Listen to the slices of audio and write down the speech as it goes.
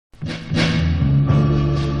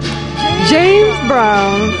James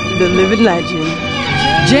Brown, the living legend.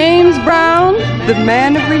 James Brown, the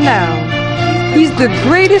man of renown. He's the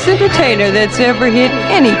greatest entertainer that's ever hit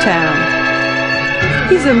any town.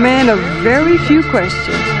 He's a man of very few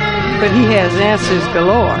questions, but he has answers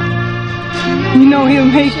galore. You know he'll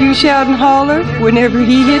make you shout and holler whenever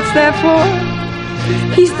he hits that floor.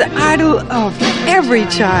 He's the idol of every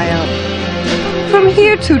child, from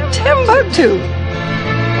here to Timbuktu.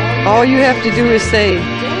 All you have to do is say,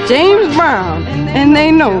 James Brown, and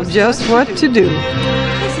they know just what to do.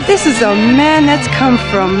 This is a man that's come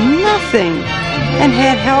from nothing and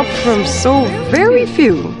had help from so very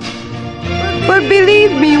few. But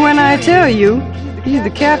believe me when I tell you, he's the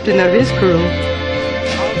captain of his crew.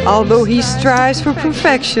 Although he strives for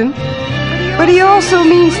perfection, but he also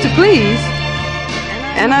means to please.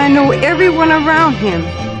 And I know everyone around him,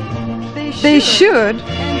 they should,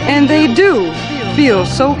 and they do, feel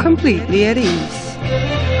so completely at ease.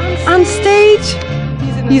 On stage,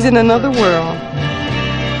 he's in another world.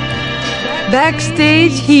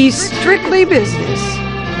 Backstage, he's strictly business.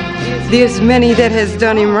 There's many that has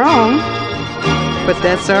done him wrong, but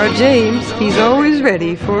that's our James. He's always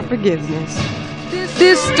ready for forgiveness.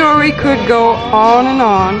 This story could go on and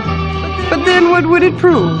on, but then what would it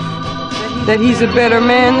prove? That he's a better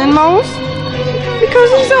man than most?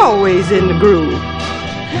 Because he's always in the groove.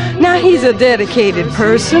 Now he's a dedicated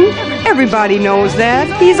person. Everybody knows that.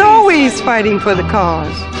 He's always fighting for the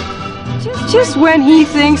cause. Just when he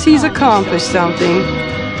thinks he's accomplished something,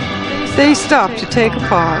 they stop to take a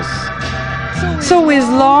pause. So as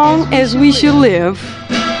long as we shall live,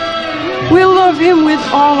 we'll love him with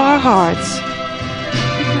all our hearts.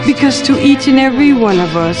 Because to each and every one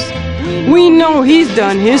of us, we know he's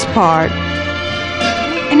done his part.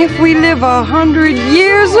 And if we live 100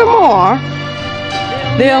 years or more,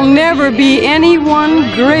 there'll never be anyone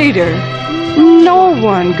greater, no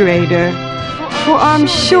one greater. For I'm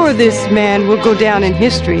sure this man will go down in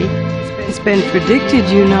history. It's been predicted,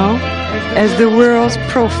 you know, as the world's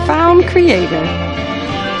profound creator.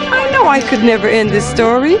 I know I could never end this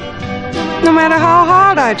story, no matter how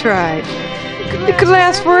hard I tried. It could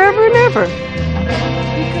last forever and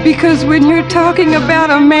ever. Because when you're talking about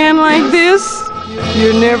a man like this,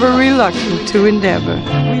 you're never reluctant to endeavor.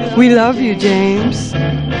 We love you, James.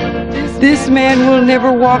 This man will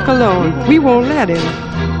never walk alone. We won't let him.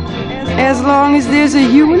 As long as there's a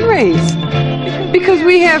human race. Because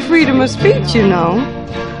we have freedom of speech, you know.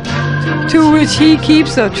 To which he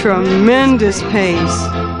keeps a tremendous pace.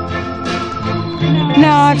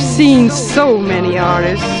 Now I've seen so many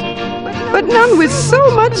artists, but none with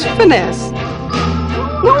so much finesse.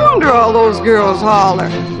 No wonder all those girls holler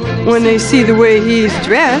when they see the way he's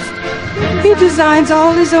dressed. He designs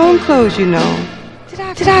all his own clothes, you know.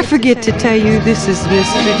 Did I forget to tell you this is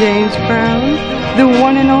Mr. James Brown, the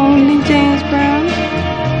one and only James Brown?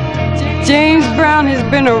 James Brown has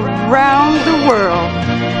been around the world,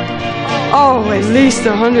 oh, at least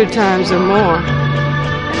 100 times or more.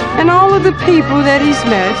 And all of the people that he's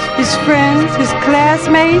met, his friends, his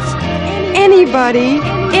classmates, anybody,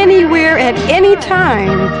 anywhere, at any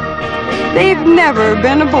time, they've never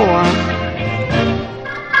been a bore.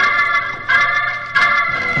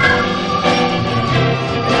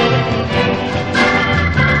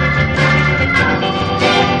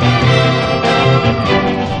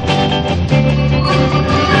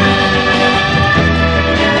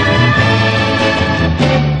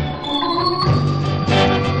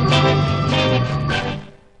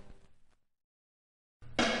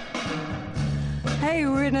 Hey,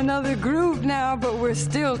 we're in another groove now, but we're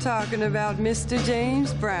still talking about Mr.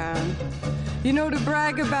 James Brown. You know, to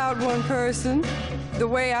brag about one person, the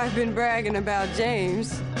way I've been bragging about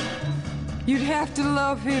James, you'd have to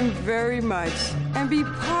love him very much and be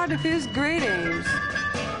part of his great aims.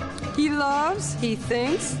 He loves, he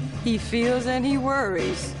thinks, he feels, and he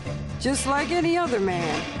worries, just like any other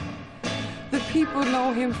man. The people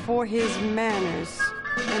know him for his manners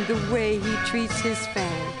and the way he treats his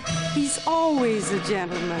fan. He's always a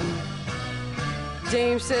gentleman.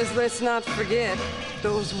 James says let's not forget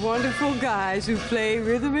those wonderful guys who play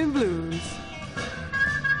rhythm and blues.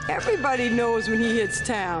 Everybody knows when he hits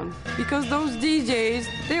town because those DJs,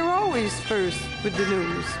 they're always first with the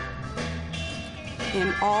news.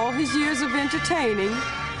 In all his years of entertaining,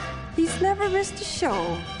 he's never missed a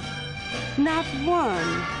show. Not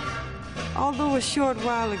one. Although a short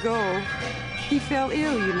while ago, he fell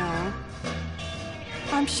ill, you know.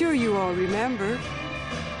 I'm sure you all remember,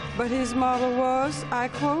 but his motto was, I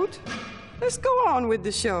quote, "Let's go on with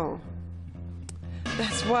the show."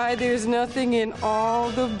 That's why there's nothing in all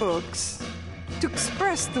the books to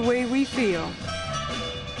express the way we feel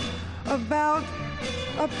about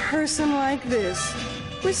A person like this,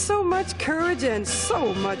 with so much courage and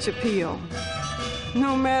so much appeal.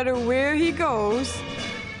 No matter where he goes,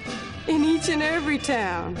 in each and every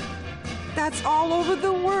town, that's all over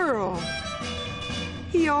the world.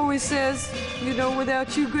 He always says, you know,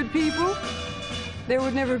 without you good people, there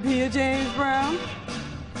would never be a James Brown.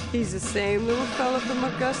 He's the same little fella from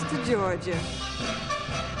Augusta, Georgia.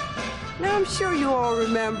 Now, I'm sure you all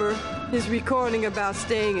remember his recording about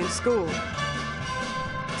staying in school.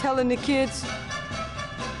 Telling the kids,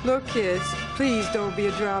 look kids, please don't be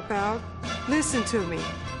a dropout. Listen to me.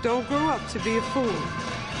 Don't grow up to be a fool.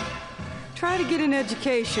 Try to get an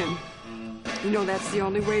education. You know that's the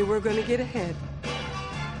only way we're going to get ahead.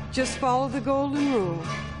 Just follow the golden rule.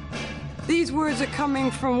 These words are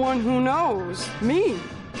coming from one who knows, me,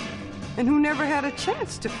 and who never had a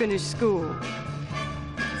chance to finish school.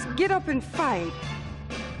 So get up and fight.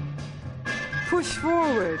 Push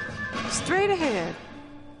forward, straight ahead.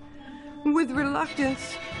 With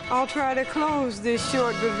reluctance, I'll try to close this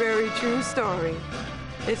short but very true story.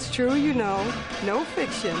 It's true, you know, no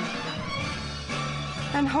fiction.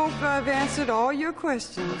 And hope I've answered all your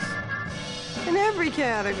questions in every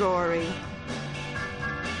category.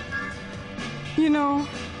 You know,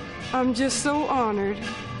 I'm just so honored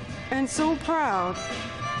and so proud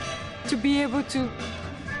to be able to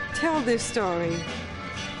tell this story,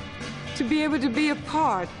 to be able to be a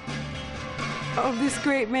part of this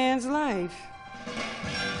great man's life.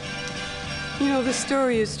 You know, the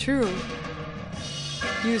story is true.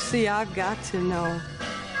 You see, I've got to know,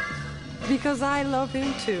 because I love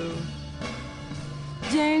him too.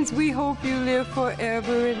 James, we hope you live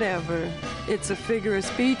forever and ever. It's a figure of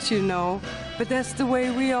speech, you know, but that's the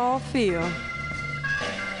way we all feel.